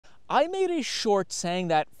I made a short saying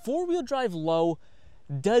that four-wheel drive low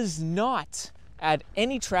does not add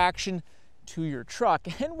any traction to your truck.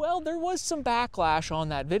 And well, there was some backlash on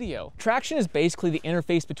that video. Traction is basically the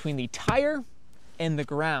interface between the tire and the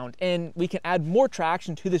ground, and we can add more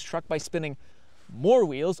traction to this truck by spinning more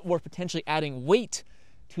wheels, or potentially adding weight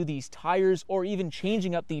to these tires, or even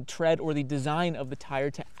changing up the tread or the design of the tire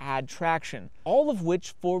to add traction. All of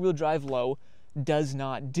which four-wheel drive low does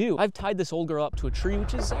not do. I've tied this old girl up to a tree,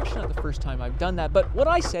 which is actually not the first time I've done that, but what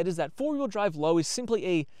I said is that four-wheel drive low is simply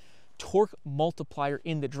a torque multiplier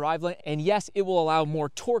in the driveline, and yes, it will allow more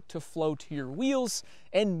torque to flow to your wheels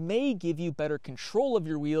and may give you better control of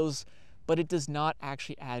your wheels, but it does not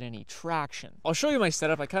actually add any traction. I'll show you my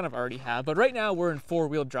setup. I kind of already have, but right now we're in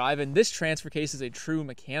four-wheel drive, and this transfer case is a true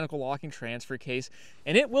mechanical locking transfer case,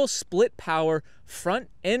 and it will split power front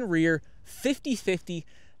and rear 50-50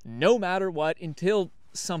 no matter what until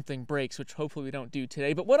something breaks, which hopefully we don't do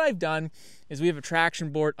today. But what I've done is we have a traction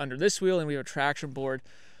board under this wheel, and we have a traction board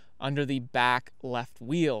under the back left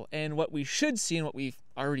wheel. And what we should see, and what we've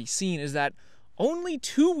already seen, is that only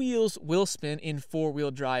two wheels will spin in four-wheel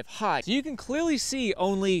drive high. So you can clearly see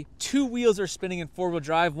only two wheels are spinning in four-wheel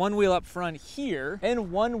drive, one wheel up front here,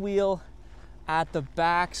 and one wheel at the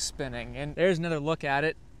back spinning. And there's another look at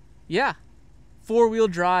it. Yeah, four-wheel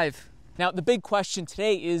drive. Now, the big question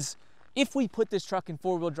today is, if we put this truck in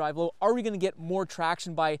four-wheel drive low, are we gonna get more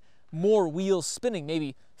traction by more wheels spinning?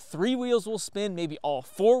 Maybe three wheels will spin, maybe all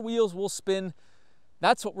four wheels will spin.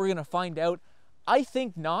 That's what we're gonna find out. I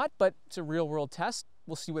think not, but it's a real world test.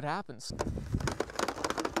 We'll see what happens.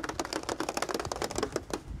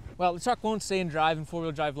 Well, the truck won't stay in drive in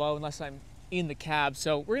four-wheel drive low unless I'm in the cab.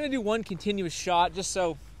 So we're gonna do one continuous shot just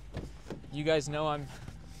so you guys know I'm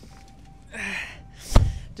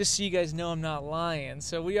not lying.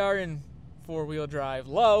 So we are in four-wheel drive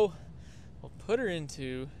low. We'll put her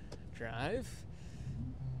into drive.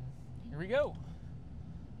 Here we go.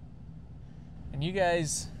 And you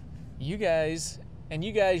guys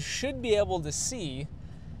should be able to see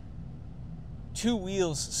two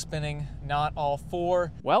wheels spinning, not all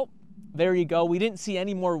four. Well, there you go. We didn't see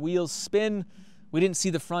any more wheels spin. We didn't see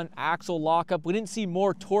the front axle lock up. We didn't see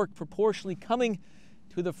more torque proportionally coming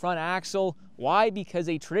to the front axle. Why? Because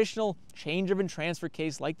a traditional changeover and transfer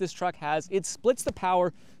case like this truck has, it splits the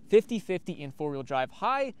power 50-50 in four-wheel drive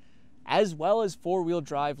high as well as four-wheel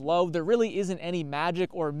drive low. There really isn't any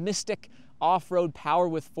magic or mystic off-road power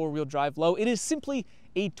with four-wheel drive low. It is simply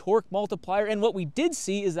a torque multiplier, and what we did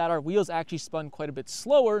see is that our wheels actually spun quite a bit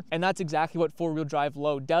slower, and that's exactly what four-wheel drive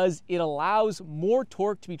low does. It allows more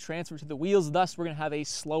torque to be transferred to the wheels, thus we're going to have a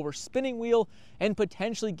slower spinning wheel and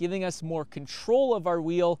potentially giving us more control of our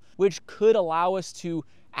wheel, which could allow us to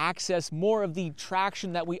access more of the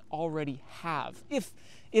traction that we already have.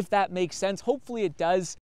 If that makes sense, hopefully it does.